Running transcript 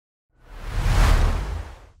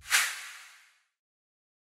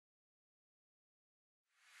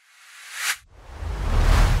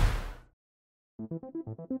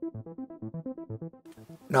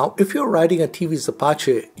Now, if you're riding a TVS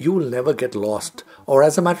Apache, you will never get lost, or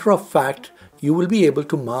as a matter of fact, you will be able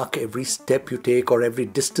to mark every step you take or every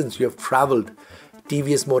distance you have traveled.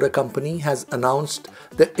 TVS Motor Company has announced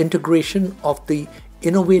the integration of the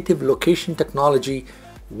innovative location technology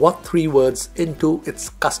WHAT3WORDS into its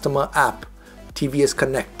customer app, TVS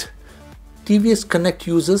Connect. TVS Connect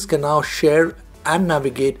users can now share and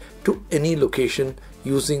navigate to any location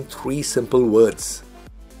using 3 simple words.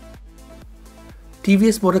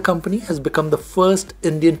 TVS Motor Company has become the first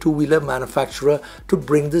Indian two-wheeler manufacturer to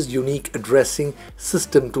bring this unique addressing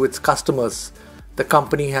system to its customers. The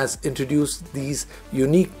company has introduced these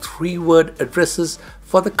unique 3-word addresses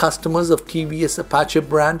for the customers of TVS Apache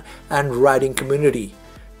brand and riding community.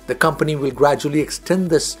 The company will gradually extend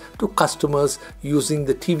this to customers using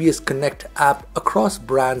the TVS Connect app across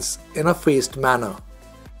brands in a phased manner.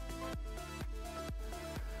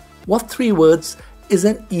 WHAT3WORDS is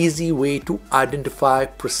an easy way to identify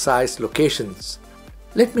precise locations.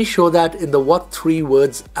 Let me show that in the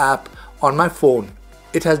WHAT3WORDS app on my phone.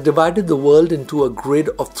 It has divided the world into a grid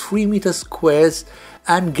of 3-meter squares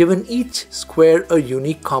and given each square a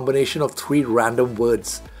unique combination of 3 random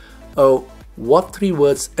words, a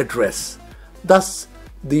WHAT3WORDS address. Thus,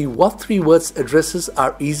 the WHAT3WORDS addresses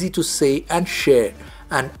are easy to say and share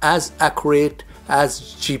and as accurate as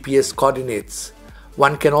GPS coordinates.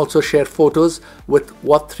 One can also share photos with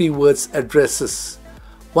WHAT3WORDS addresses.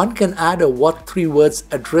 One can add a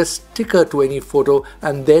WHAT3WORDS address sticker to any photo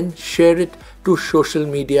and then share it to social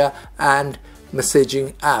media and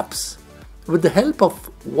messaging apps. With the help of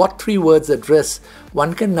WHAT3WORDS address,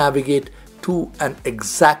 one can navigate to an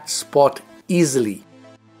exact spot easily.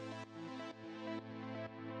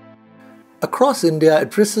 Across India,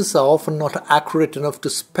 addresses are often not accurate enough to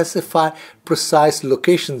specify precise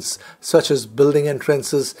locations such as building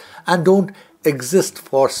entrances and don't exist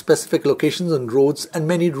for specific locations on roads and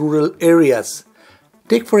many rural areas.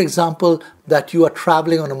 Take for example that you are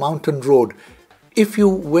traveling on a mountain road. If you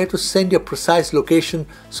were to send your precise location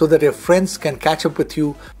so that your friends can catch up with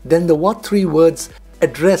you, then the WHAT3WORDS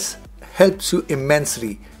address helps you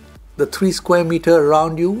immensely. The 3 square meter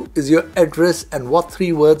around you is your address and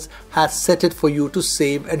WHAT3WORDS has set it for you to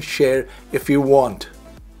save and share if you want.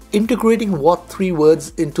 Integrating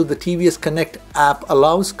WHAT3WORDS into the TVS Connect app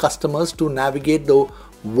allows customers to navigate the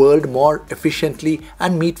world more efficiently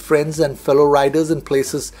and meet friends and fellow riders in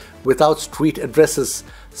places without street addresses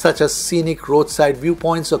such as scenic roadside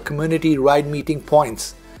viewpoints or community ride meeting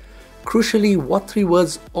points. Crucially,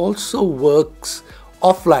 WHAT3WORDS also works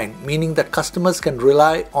offline, meaning that customers can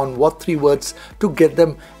rely on WHAT3WORDS to get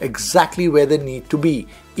them exactly where they need to be,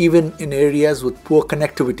 even in areas with poor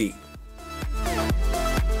connectivity.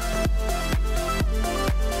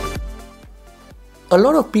 A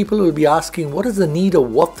lot of people will be asking, what is the need of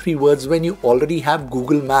WHAT3WORDS when you already have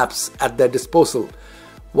Google Maps at their disposal?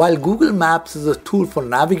 While Google Maps is a tool for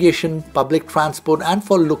navigation, public transport and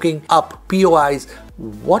for looking up POIs,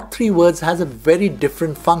 WHAT3WORDS has a very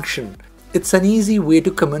different function. It's an easy way to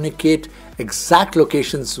communicate exact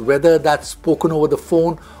locations, whether that's spoken over the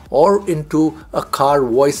phone or into a car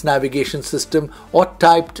voice navigation system or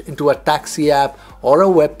typed into a taxi app or a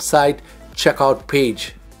website checkout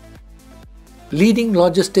page. Leading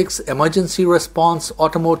logistics, emergency response,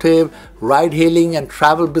 automotive, ride-hailing and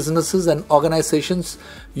travel businesses and organizations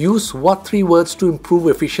use WHAT3WORDS to improve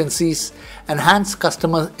efficiencies, enhance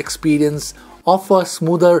customer experience, offer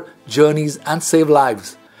smoother journeys and save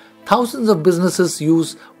lives. Thousands of businesses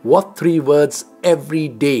use WHAT3WORDS every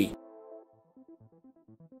day.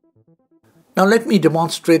 Now let me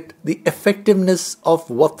demonstrate the effectiveness of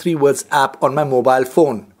WHAT3WORDS app on my mobile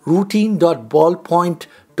phone.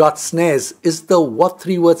 Routine.ballpoint.snares is the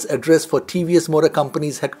WHAT3WORDS address for TVS Motor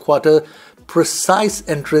Company's headquarters precise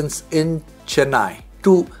entrance in Chennai.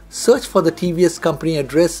 To search for the TVS company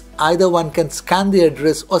address, either one can scan the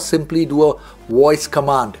address or simply do a voice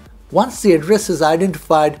command. Once the address is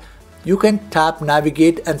identified, you can tap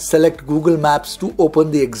Navigate and select Google Maps to open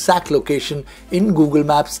the exact location in Google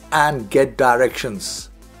Maps and get directions.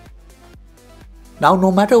 Now, no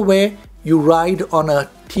matter where you ride on a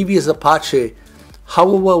TVS Apache,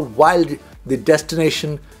 however wild the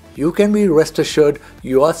destination, you can be rest assured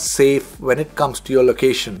you are safe when it comes to your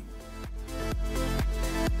location.